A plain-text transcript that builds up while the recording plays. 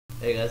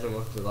Hey guys, and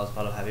welcome to the last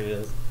part of Happy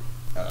Wheels.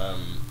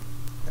 And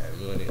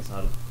we're going to get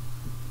started.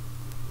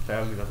 Sorry,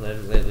 I haven't been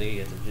uploaded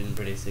lately. I've been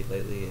pretty sick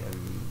lately,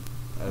 and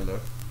I don't know.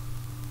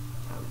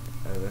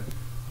 I don't know.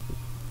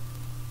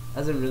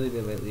 Hasn't really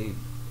been lately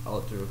a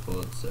lot to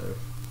record, so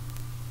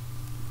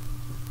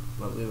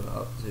what we were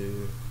up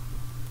to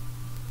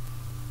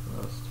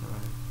last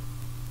time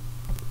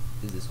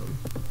is this one.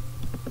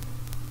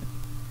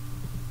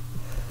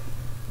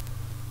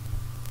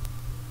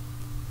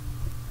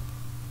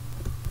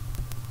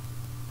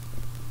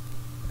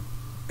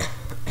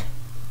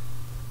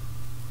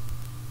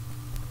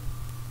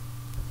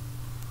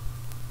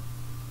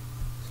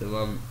 So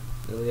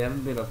really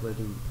haven't been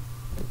uploading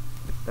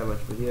that much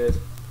videos.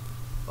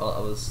 Well, I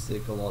was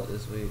sick a lot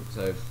this week,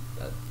 so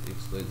that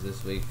excludes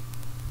this week.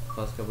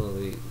 Past couple of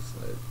weeks,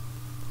 so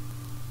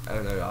I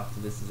don't know, after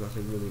this there's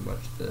nothing really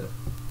much to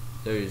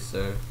do,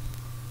 so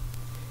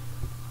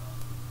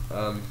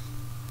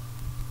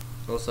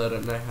also I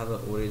don't know how the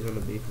audio is going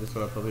to be for this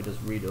one. I'll probably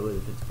just redo it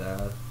if it's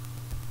bad.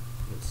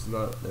 If it's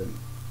not, then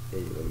yeah,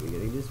 you're going to be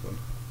getting this one.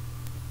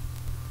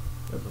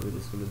 I'm probably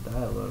just going to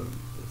dial on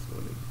this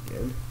one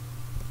again.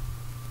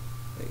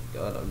 Thank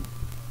God, I'm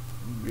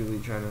really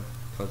trying to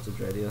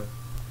concentrate here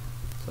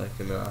so I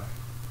can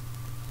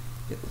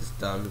get this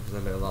done, because I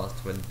know last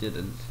time I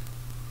didn't.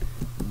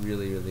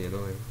 Really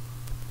annoying.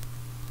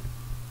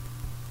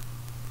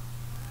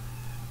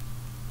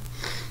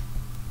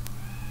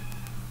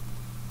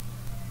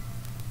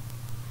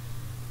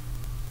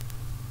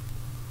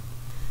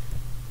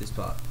 This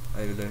part, I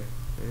don't know.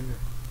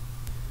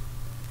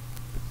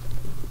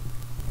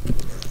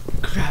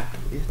 Crap,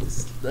 you have to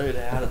slow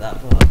down at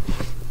that part.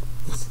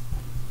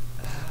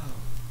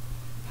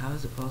 How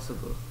is it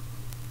possible?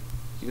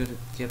 You gotta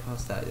get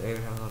past that. You don't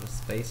even have a lot of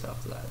space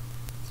after that.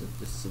 So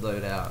just slow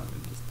down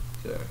and just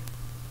go.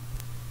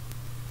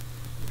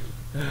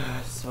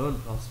 It's so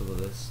impossible,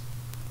 this.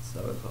 So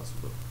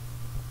impossible.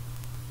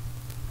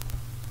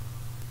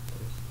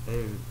 I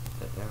didn't even put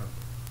that down.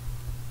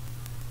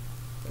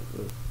 That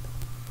good.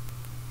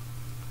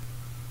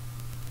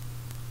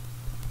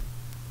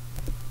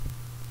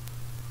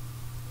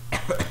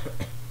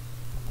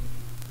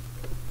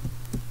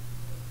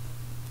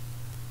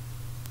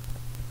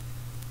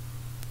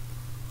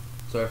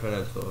 Sorry if I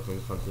don't talk,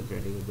 I'm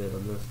concentrating a bit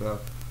on this now.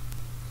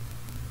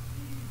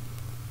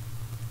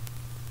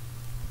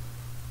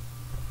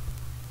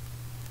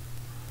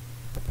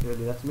 You wanna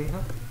do that to me,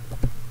 huh?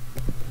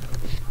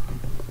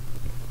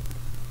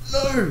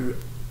 No!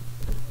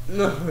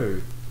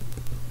 No!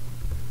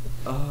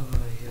 Oh my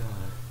god.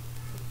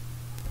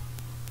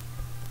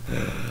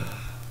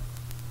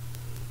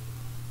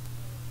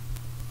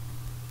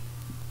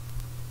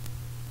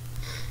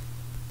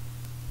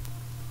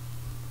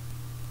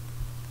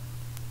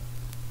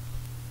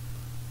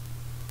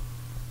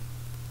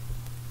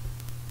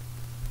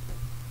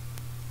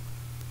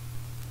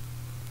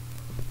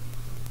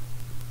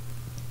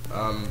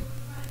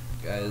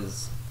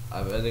 Guys,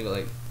 I've only got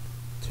like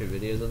 2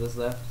 videos of this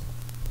left,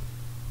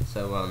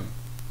 so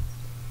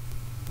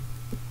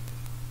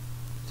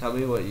tell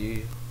me what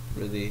you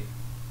really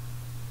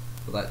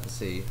would like to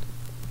see.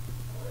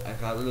 I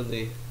can't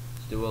really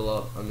do a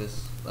lot on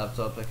this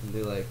laptop. I can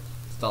do like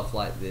stuff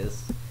like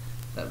this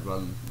that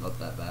run not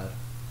that bad.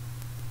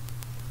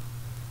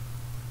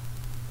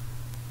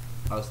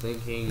 I was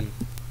thinking,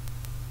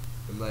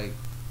 like,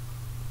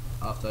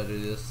 after I do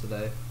this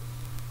today,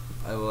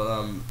 I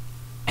will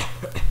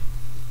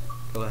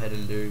go ahead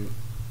and do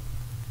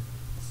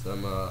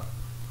some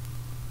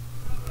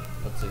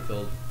what's it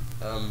called?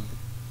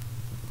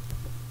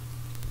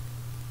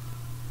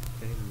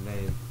 Getting the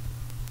name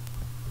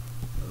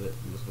of it.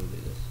 I'm just gonna do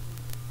this.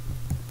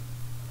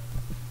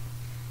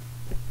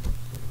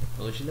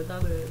 Oh, we should have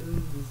done it.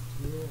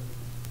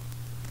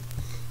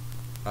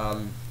 I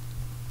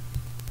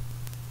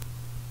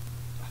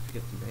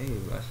forget the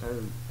name. I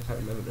can't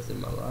remember this in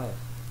my life.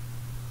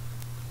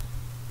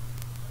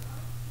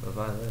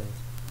 Bye-bye leg.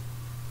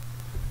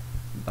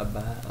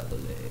 Bye-bye other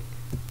leg.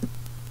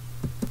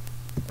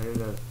 I don't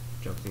know if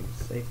jumping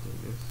is safe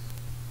doing this.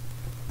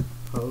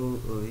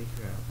 Holy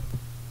crap.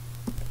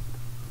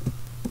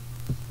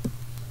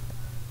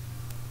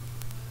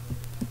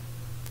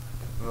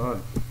 Come on.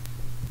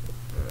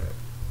 Alright.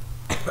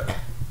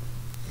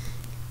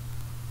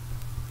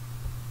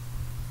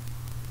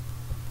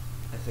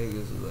 I think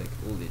this is like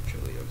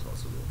literally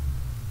impossible.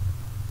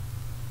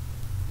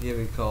 If you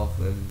hear me cough,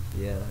 then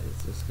yeah,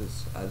 it's just because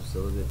I'm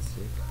still a bit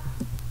sick.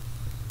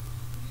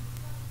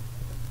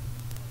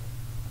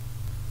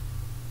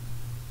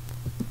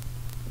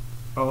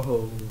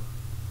 Oh,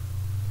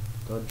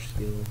 dodge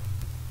skill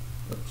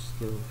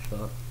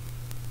shot,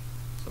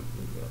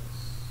 something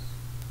else.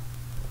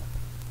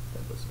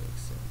 That doesn't make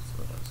sense.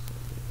 What else can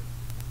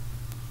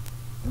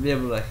I do?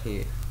 Blah blah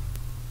here.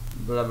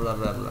 Blah blah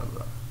blah blah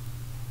blah.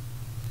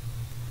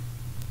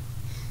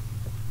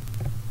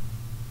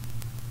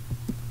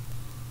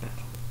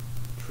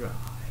 Try.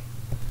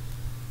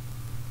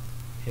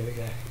 Here we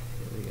go.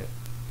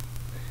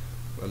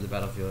 We're on the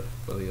battlefield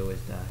where we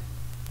always die.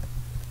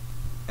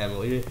 And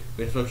we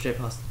just run straight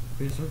past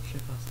We just went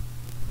shit fast.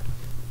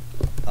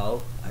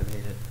 Oh, I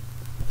made it.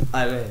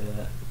 I made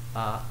it.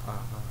 I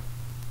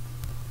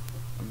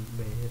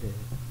made it.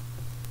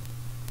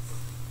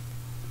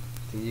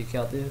 Can you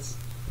count this?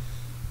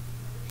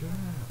 Yeah.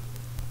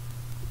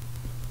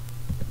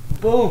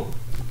 Boom!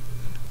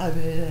 I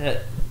made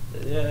it.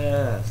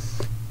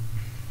 Yes.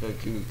 So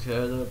can you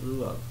tear that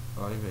blue up?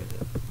 I made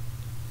it.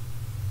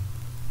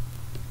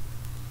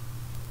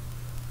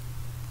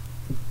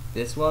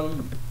 This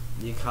one,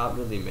 you can't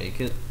really make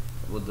it.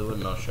 We'll do it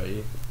and I'll show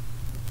you.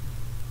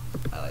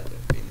 I like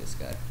being this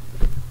guy.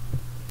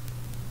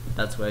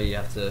 That's where you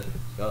have to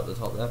go at the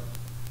top there.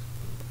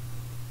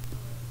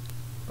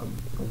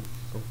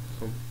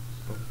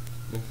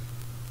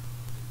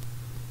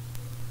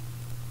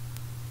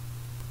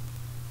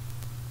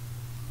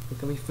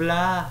 Look at me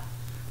fly.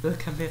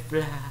 Look at me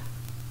fly.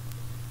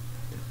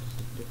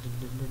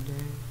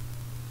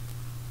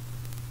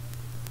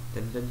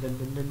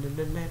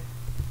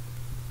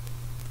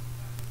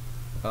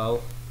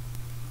 Oh,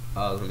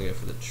 I was gonna go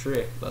for the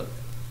trick, but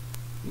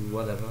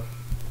whatever.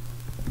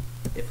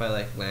 If I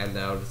like land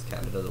now, just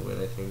count it as a win,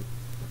 I think.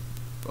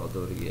 I'll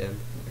do it again.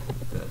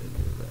 No, I didn't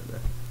do that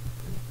there.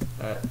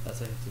 Alright, that's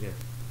how you have to go.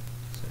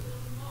 So,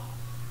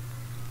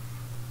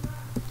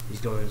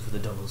 he's going for the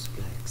double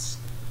suplex.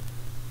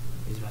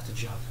 He's about to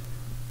jump.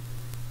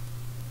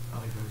 Oh,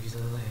 he broke his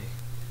other leg.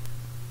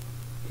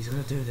 He's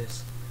gonna do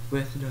this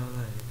with no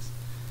legs,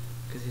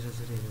 because he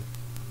doesn't need them.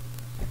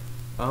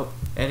 Oh,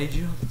 and he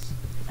jumps.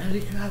 And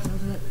he grabs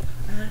onto it.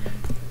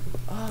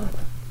 And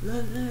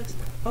the legs.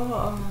 Oh,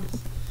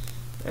 arms.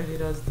 And he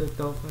does the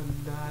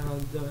dolphin dive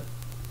onto it.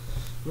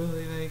 Will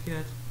he make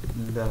it?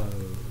 No.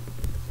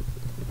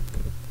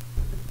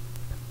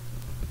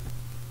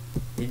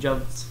 He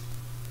jumps.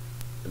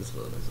 And this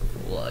was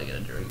what I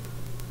gotta drink.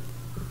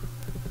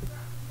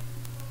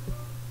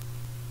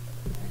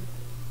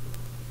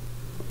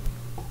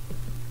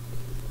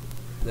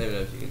 I don't know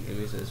if you can hear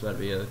me, so this might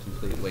be a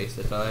complete waste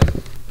of time.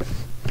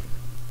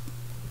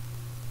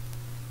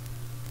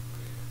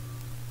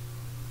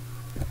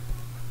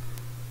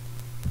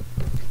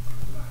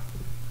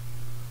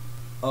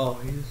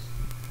 Oh,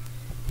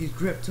 he's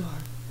gripped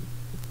on.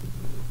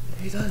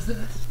 He does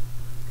this.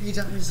 He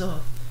dives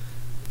off.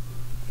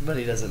 But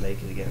he doesn't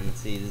make it again.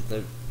 See, there's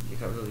no, you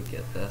can't really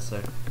get there,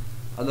 so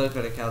I'm not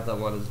going to count that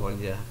one as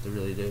one you have to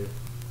really do.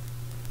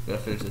 I'm going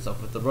to finish this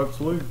off with the rope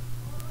swing.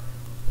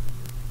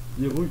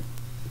 Yeah, boy.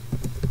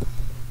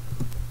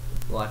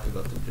 Well, I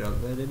forgot to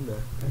jump there, didn't I?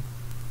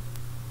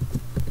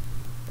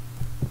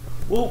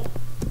 Whoa!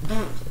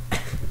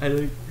 I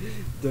like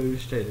dove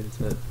straight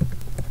into it.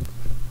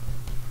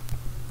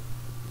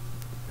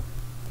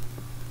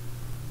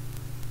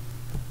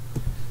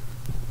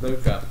 No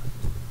crap.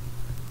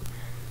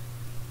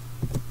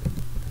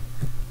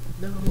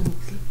 No!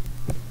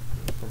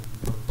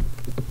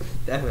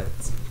 Damn it.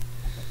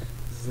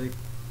 This is like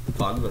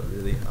fun but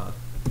really hard.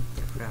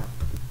 Crap.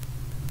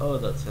 Oh,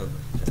 that sounds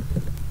like a joke.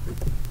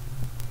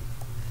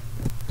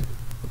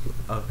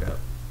 Oh crap.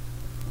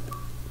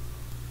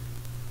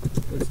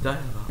 Let's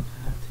dialogue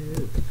that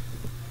too.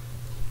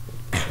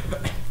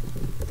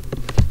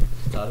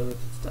 Started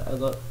with its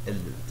dialogue,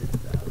 ended with its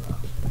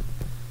dialogue.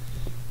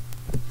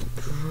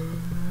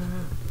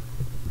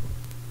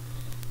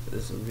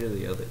 This is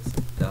really other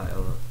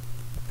dialogue.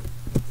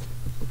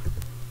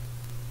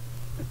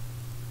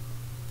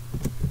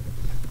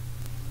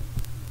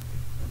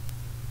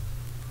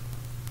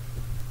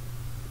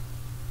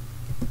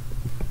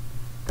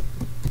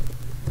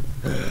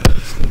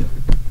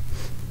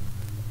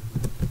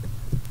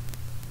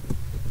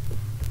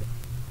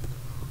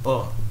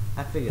 Oh,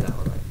 I figured out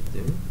what I could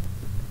do.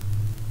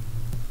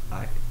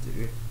 I could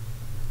do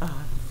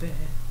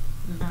Unfair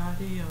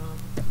Mario.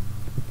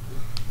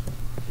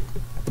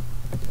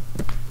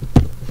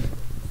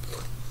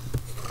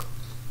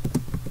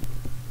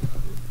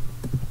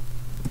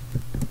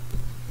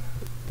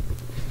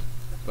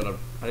 But I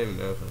don't even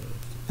know if I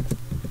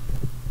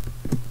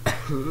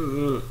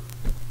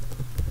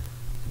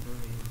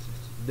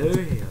do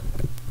here.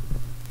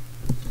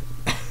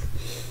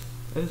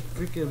 I just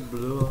freaking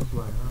blew off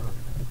my arm.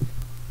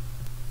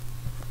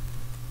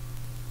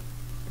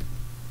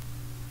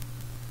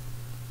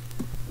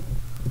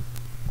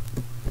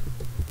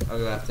 I'm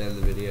gonna have to end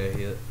the video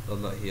here, well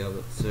not here,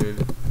 but soon.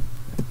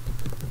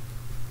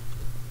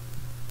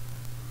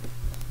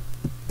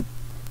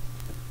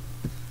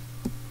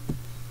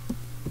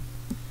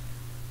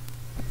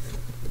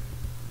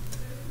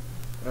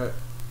 Alright,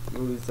 at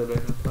least I know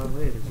how far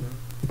away it is now.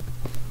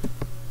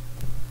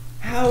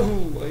 How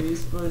are you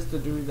supposed to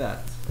do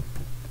that?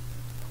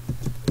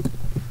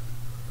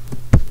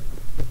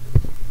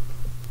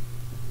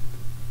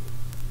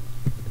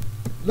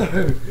 No!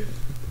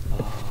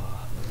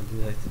 Oh, I do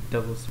like the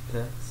double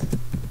suplex.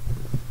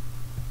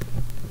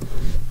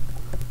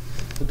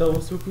 The double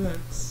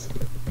suplex.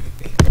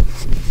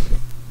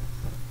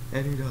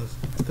 And he does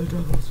the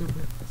double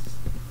suplex.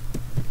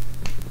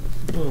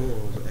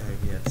 Boom, and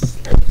yes.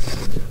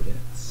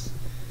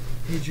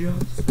 He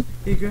jumps,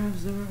 he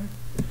grabs the rope,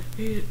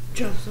 he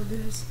jumps on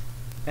this,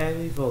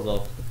 and he falls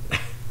off.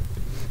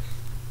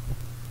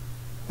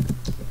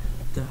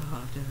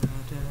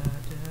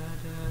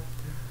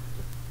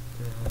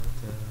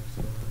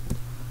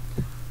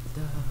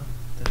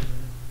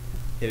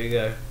 Here we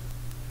go.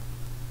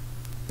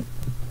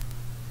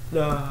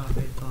 No,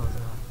 he falls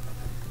off.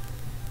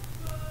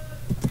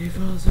 He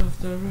falls off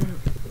the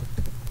roof.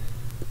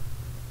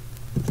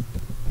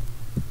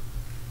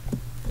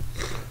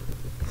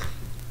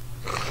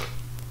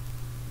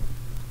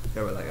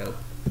 Sorry about that, guys.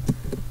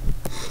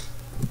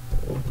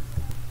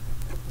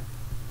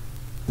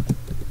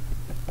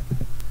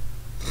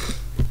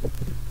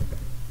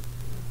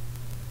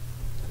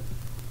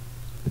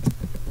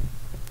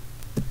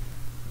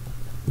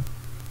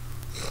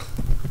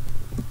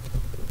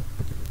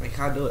 I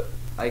can't do it.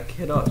 I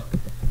cannot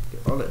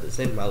get on it to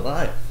save my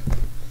life.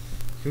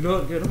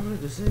 Cannot get on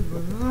it to save my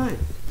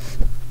life.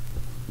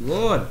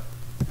 Lord.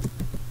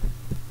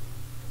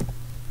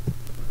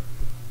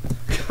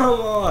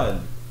 Come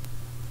on.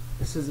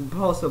 This is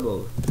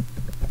impossible.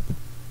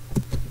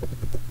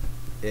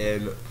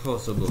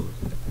 Impossible.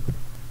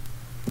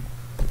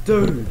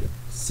 Dude,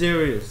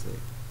 seriously.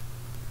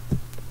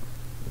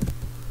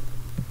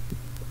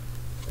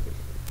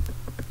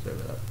 Sorry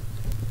about that.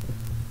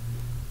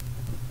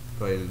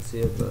 Probably didn't see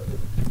it, but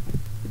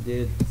it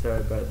did. Sorry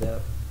about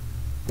that.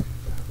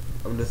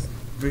 I'm just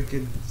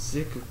freaking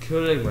sick of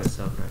killing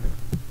myself right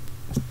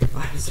now.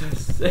 I'm so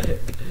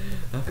sick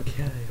of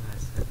killing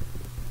myself.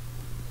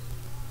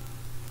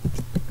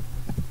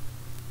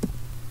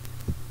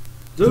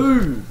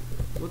 Dude!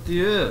 What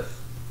the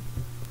F?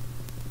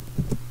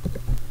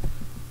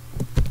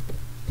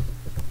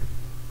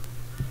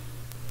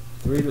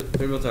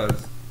 Three more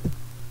times.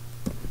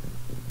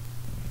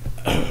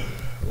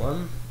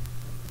 1,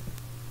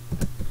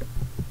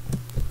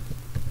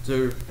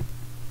 2.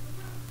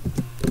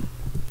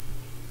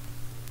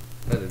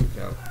 That didn't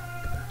count.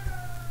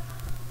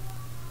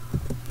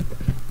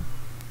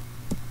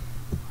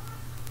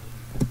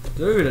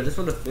 Dude, I just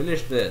want to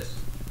finish this.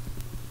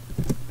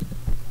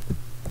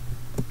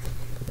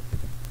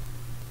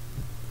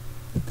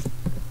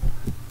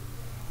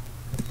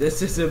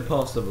 This is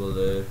impossible,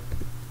 dude.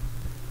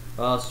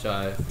 Last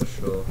try for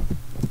sure.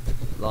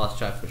 Last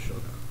try for sure.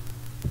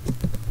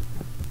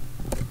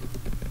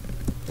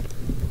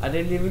 I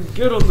didn't even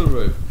get on the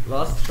rope.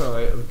 Last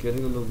try of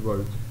getting on the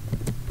rope.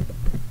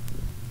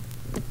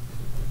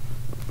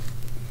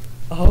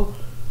 Oh.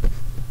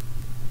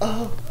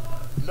 Oh.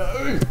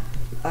 No.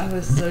 I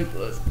was so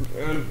close.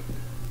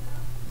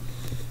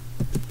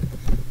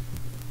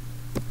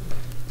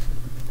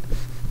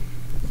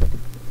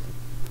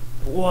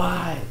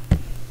 Why?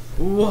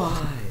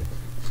 Why?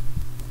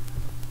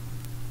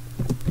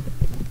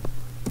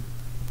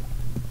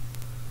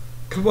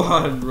 Come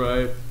on,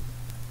 bro.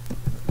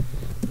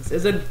 This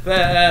isn't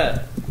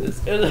fair.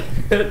 This isn't.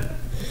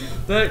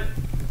 Don't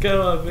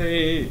go on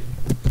me.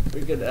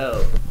 Freaking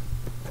hell.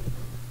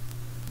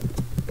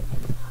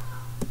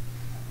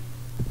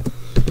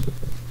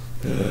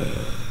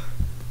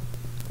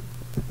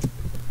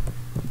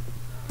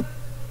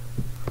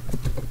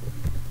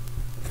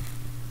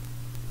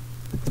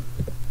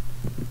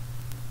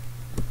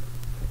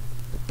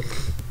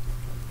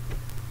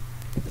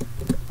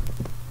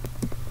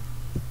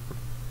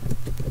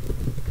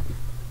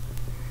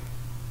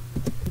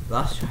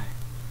 Last try.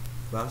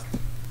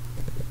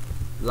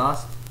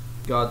 Last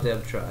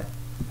goddamn try.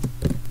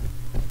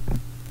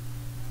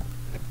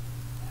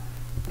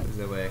 There's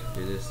no way I can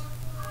do this.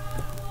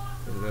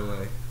 There's no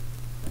way.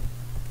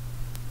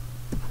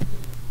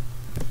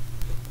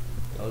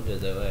 Oh,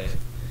 there's no way.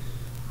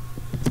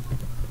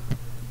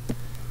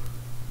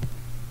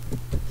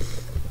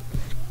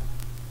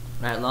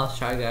 Alright, last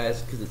try,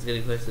 guys, because it's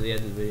getting close to the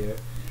end of the video.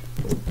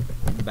 We'll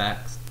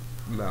max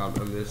mount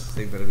on this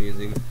thing that I'm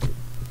using.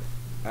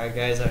 Alright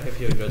guys, I hope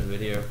you enjoyed the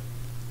video,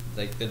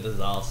 like the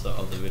disaster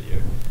of the video.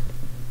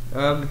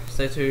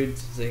 Stay tuned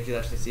so you can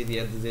actually see the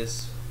end of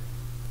this.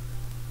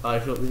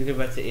 If you want me to go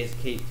back to It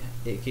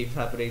Keeps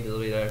Happening, let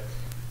me know,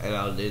 and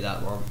I'll do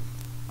that one.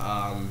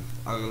 I'm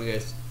gonna go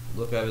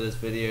look over this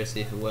video,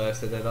 see if it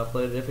works, and then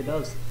upload it if it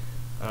does.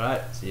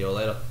 Alright, see you all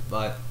later,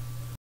 bye.